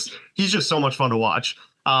quarterback is he's just so much fun to watch.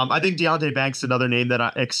 I think Deonte Banks is another name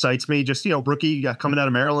that excites me. Just, rookie coming out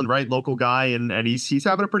of Maryland, right? Local guy. And he's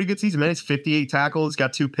having a pretty good season, man. He's 58 tackles,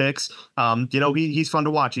 got 2 picks. He's fun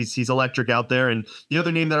to watch. He's electric out there. And the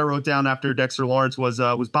other name that I wrote down after Dexter Lawrence was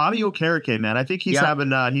Bobby Okereke, man. I think he's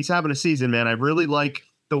having a season, man. I really like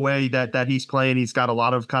the way that he's playing. He's got a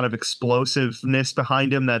lot of kind of explosiveness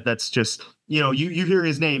behind him that's just, you hear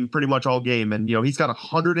his name pretty much all game. And, he's got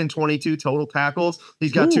 122 total tackles.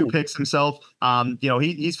 He's got 2 picks himself.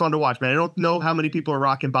 He's fun to watch, man. I don't know how many people are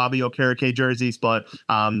rocking Bobby Okereke jerseys, but,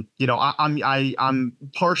 I'm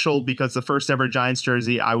partial because the first ever Giants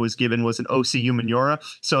jersey I was given was an OC Umenyiora.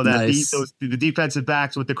 So that the defensive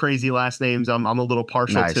backs with the crazy last names, I'm a little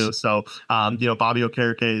partial to. So, Bobby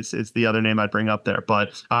Okereke is the other name I'd bring up there.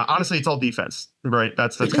 But honestly, it's all defense, right?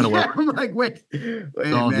 That's kind of what I'm like, wait,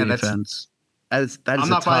 all man, defense. I'm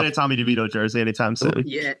not buying a Tommy DeVito jersey anytime soon.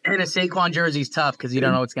 Yeah, and a Saquon jersey's tough because you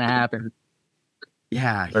don't know what's going to happen.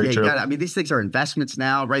 Yeah, these things are investments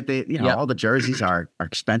now, right? All the jerseys are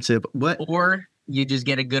expensive. Or you just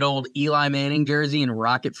get a good old Eli Manning jersey and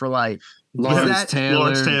rock it for life. Lawrence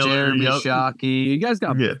Taylor, Jeremy Shockey. You guys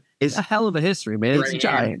got a hell of a history, man. It's the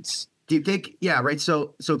Giants. Do you think? Yeah, right.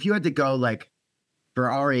 So if you had to go like for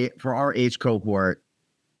our age cohort,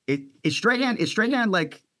 is Strahan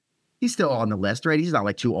like? He's still on the list, right? He's not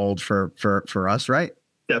like too old for us, right?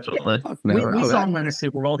 Definitely. We saw him win a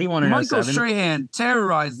Super Bowl. He won an Michael Strahan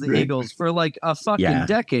terrorized the Eagles for like a fucking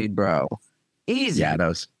decade, bro. Easy. Yeah, that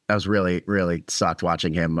was really, really sucked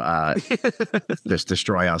watching him just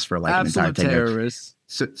destroy us for like absolute an entire terrorist.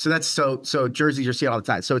 So that's so jerseys you see all the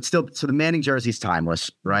time. So it's still the Manning jersey's timeless,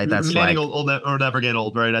 right? That's Manning will never get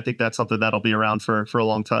old, right? I think that's something that'll be around for a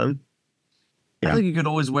long time. Yeah. I think you could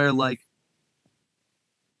always wear like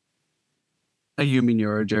a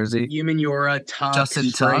Umenyiora jersey. Umenyiora, Tuck, Justin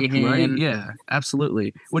Tuck, right? Yeah,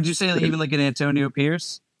 absolutely. Would you say even like an Antonio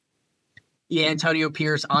Pierce? Yeah, Antonio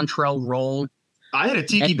Pierce, Antrell Roll. I had a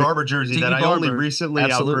Tiki Barber jersey that I only recently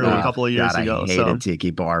outgrew a couple of years ago. I hated Tiki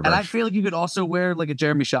Barber. And I feel like you could also wear like a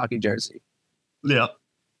Jeremy Shockey jersey. Yeah.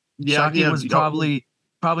 Shockey was probably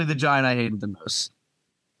the Giant I hated the most.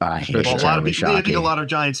 I hate Jeremy Shockey. I think a lot of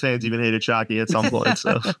Giants fans even hated Shockey at some point.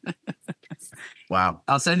 So. Wow.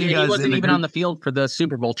 I'll send you guys. He wasn't even on the field for the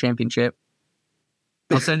Super Bowl championship.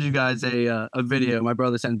 I'll send you guys a video. My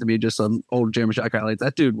brother sent to me just some old Jeremy Shockey highlights.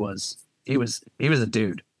 That dude was a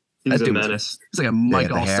dude. He was a menace. He's like a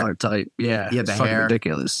Mike All-Star type. Yeah. Yeah, the hair.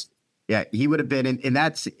 Ridiculous. Yeah, he would have been and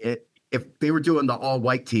that's it. If they were doing the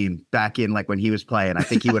all-white team back in like when he was playing, I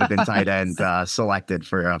think he would have been tight end selected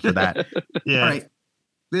for that. Yeah. All right.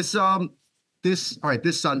 This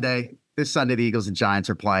Sunday, the Eagles and Giants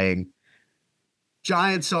are playing.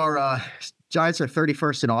 Giants are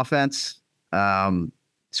 31st in offense.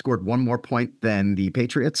 Scored 1 more point than the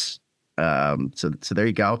Patriots. So there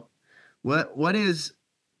you go. What is?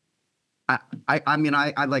 I mean,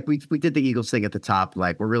 we did the Eagles thing at the top.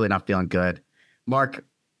 Like we're really not feeling good. Mark,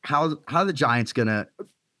 how are the Giants gonna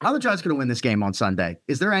win this game on Sunday?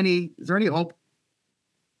 Is there any hope?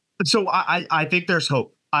 So I think there's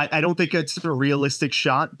hope. I don't think it's a realistic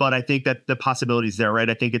shot, but I think that the possibility is there, right?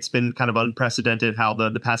 I think it's been kind of unprecedented how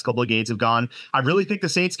the past couple of games have gone. I really think the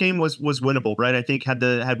Saints game was winnable, right? I think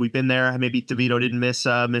had we been there, maybe DeVito didn't miss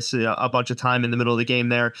a bunch of time in the middle of the game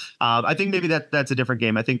there. I think maybe that's a different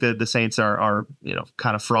game. I think the Saints are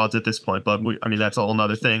kind of frauds at this point, but that's a whole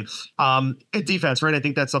nother thing. Defense, right? I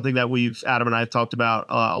think that's something that Adam and I have talked about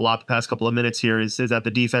a lot the past couple of minutes here is that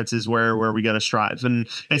the defense is where we got to strive, and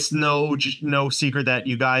it's no secret that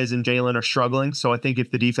you guys and Jalen are struggling. So I think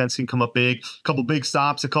if the defense can come up big, a couple big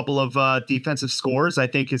stops, a couple of defensive scores, I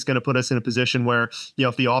think it's going to put us in a position where,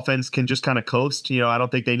 if the offense can just kind of coast, I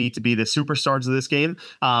don't think they need to be the superstars of this game.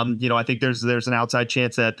 I think there's an outside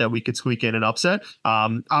chance that we could squeak in an upset.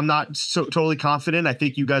 I'm not so totally confident. I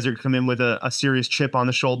think you guys are coming in with a serious chip on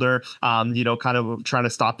the shoulder, kind of trying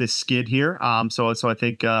to stop this skid here. So I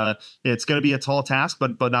think it's going to be a tall task,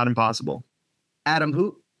 but not impossible. Adam,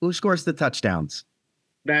 who scores the touchdowns?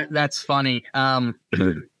 That's funny.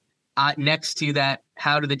 Next to that,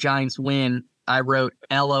 how do the Giants win? I wrote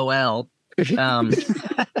LOL.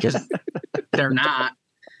 Because they're not.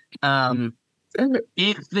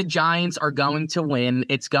 if the Giants are going to win,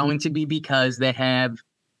 it's going to be because they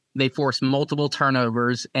force multiple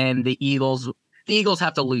turnovers, and the Eagles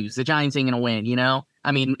have to lose. The Giants ain't gonna win,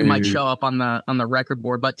 I mean, it might show up on the record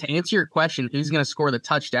board. But to answer your question, who's gonna score the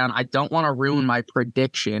touchdown? I don't want to ruin my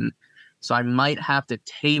prediction, so I might have to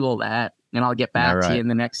table that, and I'll get back to you in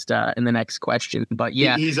the next question. But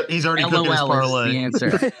yeah, he's already cooking his parlay. Is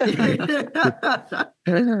the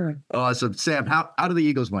answer. Awesome, Sam. How do the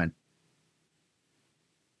Eagles win?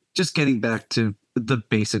 Just getting back to the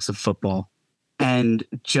basics of football and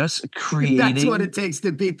just creating. That's what it takes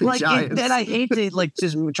to beat the Giants. And I hate to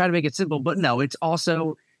just try to make it simple, but no, it's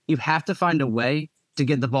also you have to find a way to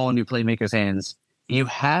get the ball in your playmakers' hands. You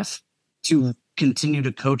have to continue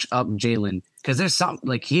to coach up Jalen because there's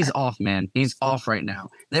something he's off, man. He's off right now.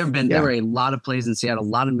 There were a lot of plays in Seattle, a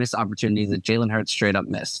lot of missed opportunities that Jalen Hurts straight up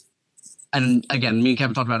missed. And again, me and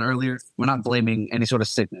Kevin talked about it earlier. We're not blaming any sort of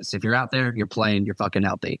sickness. If you're out there, you're playing, you're fucking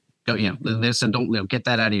healthy. Go, don't get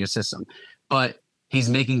that out of your system. But he's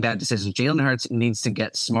making bad decisions. Jalen Hurts needs to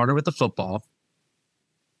get smarter with the football.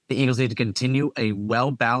 The Eagles need to continue a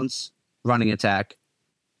well-balanced running attack,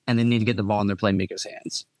 and they need to get the ball in their playmakers'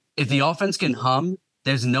 hands. If the offense can hum,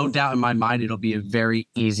 there's no doubt in my mind it'll be a very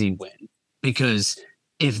easy win. Because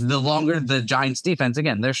if the longer the Giants' defense,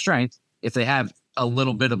 again, their strength, if they have a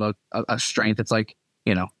little bit of a strength, it's like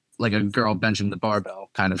a girl benching the barbell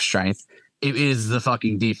kind of strength. It is the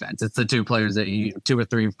fucking defense. It's the two or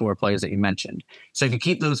three or four players that you mentioned. So if you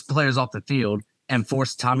keep those players off the field and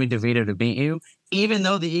force Tommy DeVito to beat you, even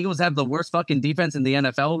though the Eagles have the worst fucking defense in the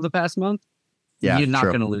NFL over the past month, you're not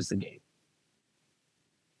going to lose the game.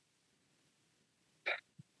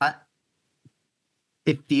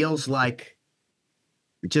 It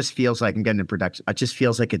just feels like I'm getting in production. It just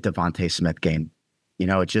feels like a Devontae Smith game.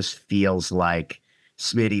 It just feels like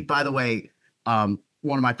Smitty. By the way,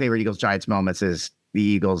 one of my favorite Eagles-Giants moments is the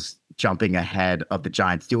Eagles jumping ahead of the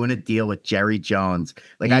Giants, doing a deal with Jerry Jones.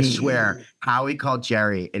 I swear, Howie called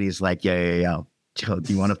Jerry, and he's like, yo, Joe,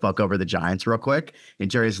 do you want to fuck over the Giants real quick? And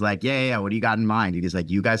Jerry's like, yeah, what do you got in mind? And he's like,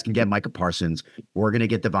 you guys can get Micah Parsons. We're going to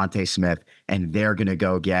get Devontae Smith, and they're going to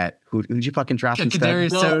go get who'd you fucking draft instead?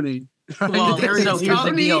 Kadarius Toney. Well, so here's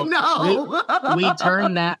the deal. No. We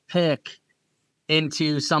turned that pick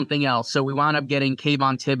into something else. So we wound up getting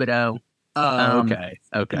Kayvon Thibodeau. Okay.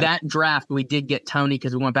 That draft, we did get Toney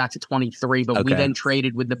because we went back to 23, but we then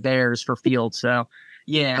traded with the Bears for Fields. So,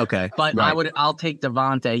 yeah. Okay. But I'll take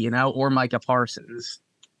Devontae, or Micah Parsons.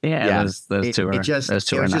 Yeah. Those two are just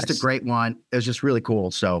a great one. It was just really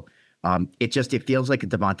cool. So, it feels like a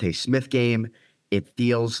Devontae Smith game. It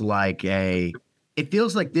feels like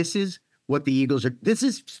this is what the Eagles are. This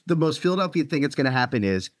is the most Philadelphia thing that's going to happen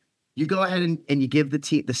is you go ahead and you give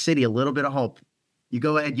the city a little bit of hope. You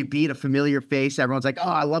go ahead, you beat a familiar face. Everyone's like, oh,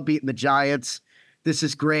 I love beating the Giants. This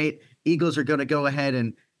is great. Eagles are going to go ahead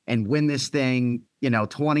and win this thing,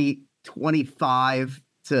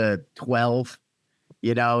 25-12,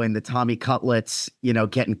 in the Tommy Cutlets,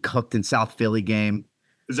 getting cooked in South Philly game.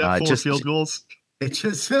 Is that 4 field goals? It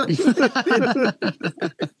just...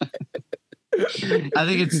 I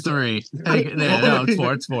think it's 3. No,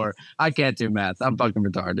 it's 4. I can't do math. I'm fucking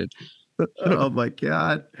retarded. Oh my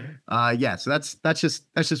God. So that's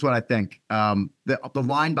just what I think. The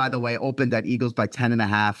line, by the way, opened at Eagles by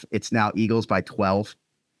 10.5. It's now Eagles by 12.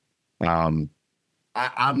 I'm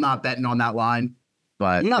not betting on that line,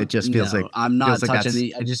 but it just feels like I'm not touching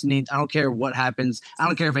the. I don't care what happens. I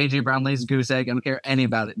don't care if AJ Brown lays a goose egg. I don't care any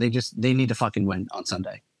about it. They need to fucking win on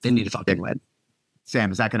Sunday. They need to fucking win.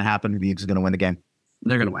 Sam, is that going to happen? The Eagles are going to win the game.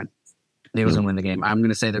 They're going to win. The Eagles going to win the game. I'm going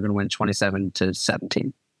to say they're going to win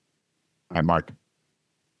 27-17. All right, Mark.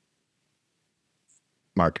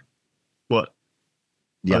 What?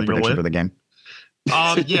 Yeah, prediction for the game.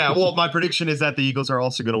 Well, my prediction is that the Eagles are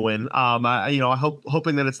also going to win.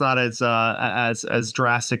 Hoping that it's not as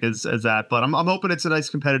drastic as that, but I'm hoping it's a nice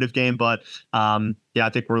competitive game. But I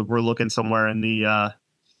think we're looking somewhere in the.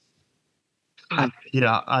 My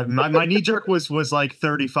knee jerk was like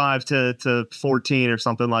 35-14 or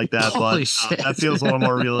something like that, but that feels a little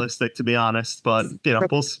more realistic, to be honest. But I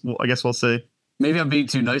guess we'll see. Maybe I'm being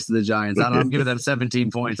too nice to the Giants. I don't know. I'm giving them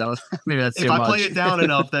 17 points. Maybe that's too much. If I play it down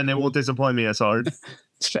enough, then it won't disappoint me as hard.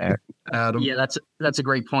 It's fair. Adam. Yeah, that's a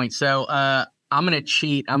great point. So I'm gonna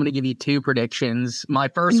cheat. I'm gonna give you 2 predictions. My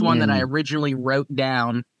first one that I originally wrote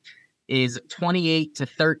down is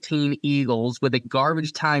 28-13 Eagles with a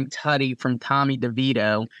garbage time tutty from Tommy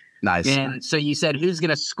DeVito. Nice. And so you said, who's going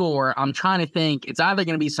to score? I'm trying to think. It's either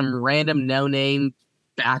going to be some random no-name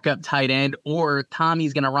backup tight end, or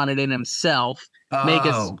Tommy's going to run it in himself make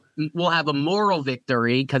us. Oh, We'll have a moral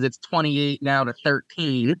victory because it's 28 now to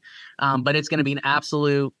 13. But it's going to be an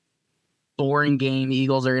absolute boring game. The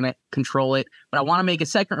Eagles are going to control it. But I want to make a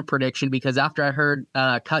second prediction because after I heard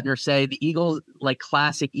Kutner say the Eagles, like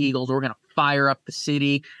classic Eagles, we're going to fire up the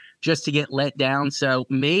city just to get let down. So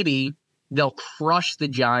maybe they'll crush the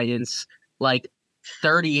Giants like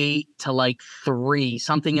 38 to like 3,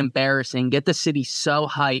 something embarrassing, get the city so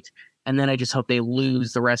hyped. And then I just hope they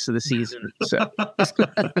lose the rest of the season. So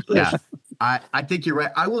yeah, I think you're right.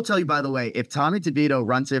 I will tell you, by the way, if Tommy DeVito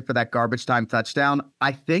runs in for that garbage time touchdown,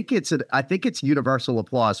 I think it's universal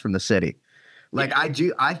applause from the city. Like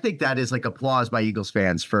I think that is like applause by Eagles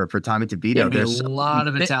fans for Tommy DeVito. Yeah, there's a lot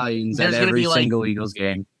of Italians at every single Eagles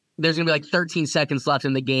game. There's going to be like 13 seconds left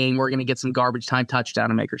in the game. We're going to get some garbage time touchdown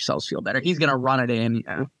to make ourselves feel better. He's going to run it in. You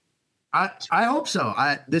know? I hope so.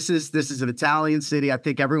 This is an Italian city. I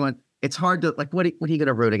think everyone. It's hard to like. What are you going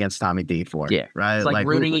to root against Tommy D for? Yeah, right. It's like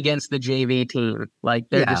rooting against the JV team. Like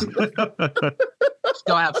they're just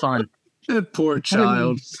go have fun. That poor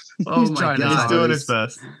child. Oh my God, he's doing his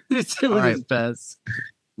best. He's doing his best.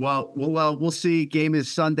 Well, we'll see. Game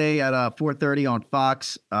is Sunday at 4:30 on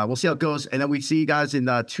Fox. We'll see how it goes, and then we see you guys in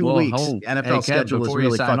 2 weeks. NFL schedule is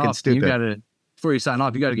really fucking stupid. Before you sign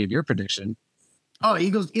off, you got to give your prediction. Oh,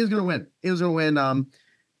 Eagles gonna win. Eagles gonna win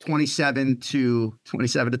 27 to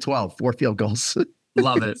 12, 4 field goals.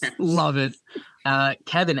 Love it. Love it.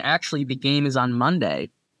 Kevin, actually, the game is on Monday.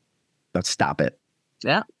 Let's stop it.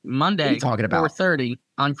 Yeah, Monday. What are you talking about? 4:30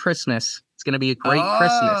 on Christmas. It's gonna be a great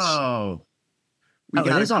Christmas. Oh, we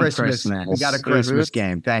got a Christmas. We got a Christmas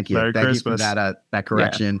game. Thank you. Merry Thank Christmas. you for that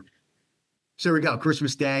correction. Yeah. So here we go.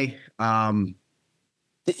 Christmas Day.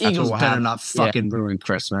 The Eagles better not fucking ruin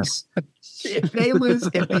Christmas. If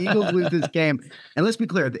the Eagles lose this game, and let's be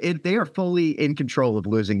clear, they are fully in control of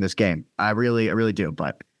losing this game. I really do.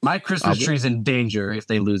 But my Christmas tree's in danger if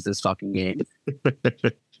they lose this fucking game.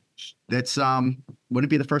 That's wouldn't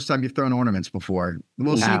be the first time you've thrown ornaments before.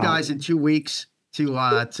 We'll see you guys in 2 weeks to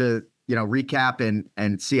recap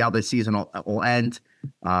and see how the season will end.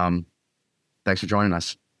 Thanks for joining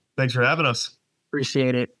us. Thanks for having us.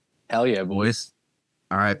 Appreciate it. Hell yeah, boys.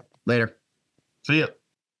 All right. Later. See ya.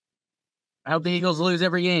 I hope the Eagles lose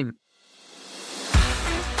every game.